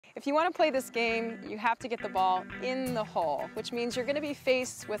If you want to play this game, you have to get the ball in the hole, which means you're going to be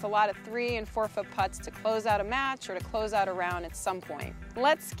faced with a lot of 3- and 4-foot putts to close out a match or to close out a round at some point.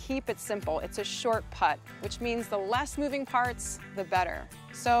 Let's keep it simple. It's a short putt, which means the less moving parts, the better.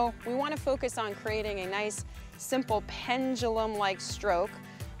 So we want to focus on creating a nice, simple pendulum-like stroke,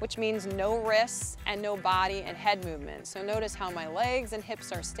 which means no wrists and no body and head movement. So notice how my legs and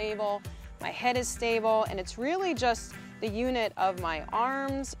hips are stable, my head is stable, and it's really just the unit of my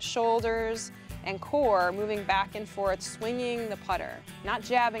arms, shoulders, and core moving back and forth, swinging the putter. Not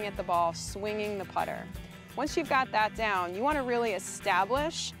jabbing at the ball, swinging the putter. Once you've got that down, you want to really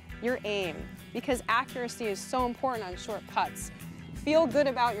establish your aim because accuracy is so important on short putts. Feel good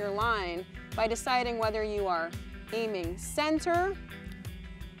about your line by deciding whether you are aiming center,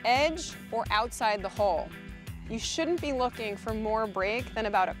 edge, or outside the hole. You shouldn't be looking for more break than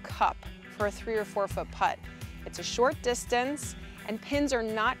about a cup for a 3- or 4-foot putt. It's a short distance, and pins are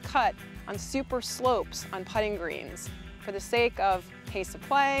not cut on super slopes on putting greens for the sake of pace of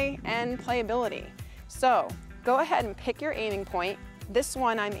play and playability. So go ahead and pick your aiming point. This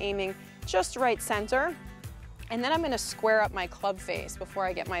one I'm aiming just right center, and then I'm going to square up my club face before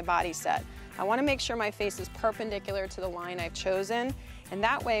I get my body set. I want to make sure my face is perpendicular to the line I've chosen, and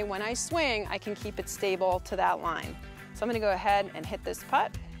that way when I swing, I can keep it stable to that line. So I'm going to go ahead and hit this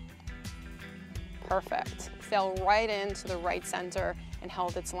putt. Perfect. Fell right into the right center and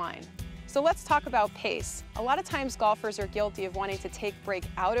held its line. So let's talk about pace. A lot of times golfers are guilty of wanting to take break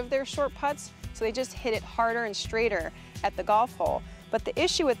out of their short putts, so they just hit it harder and straighter at the golf hole. But the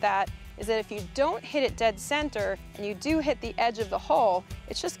issue with that is that if you don't hit it dead center and you do hit the edge of the hole,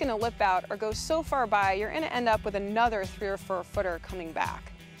 it's just going to lip out or go so far by, you're going to end up with another 3- or 4-footer coming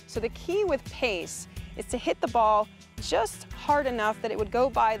back. So the key with pace is to hit the ball just hard enough that it would go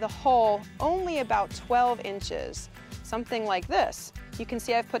by the hole only about 12 inches. Something like this. You can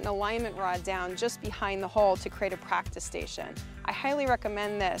see I've put an alignment rod down just behind the hole to create a practice station. I highly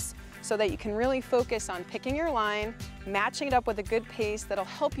recommend this so that you can really focus on picking your line, matching it up with a good pace that'll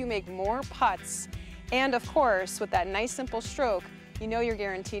help you make more putts, and of course, with that nice simple stroke, you know you're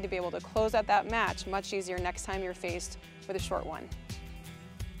guaranteed to be able to close out that match much easier next time you're faced with a short one.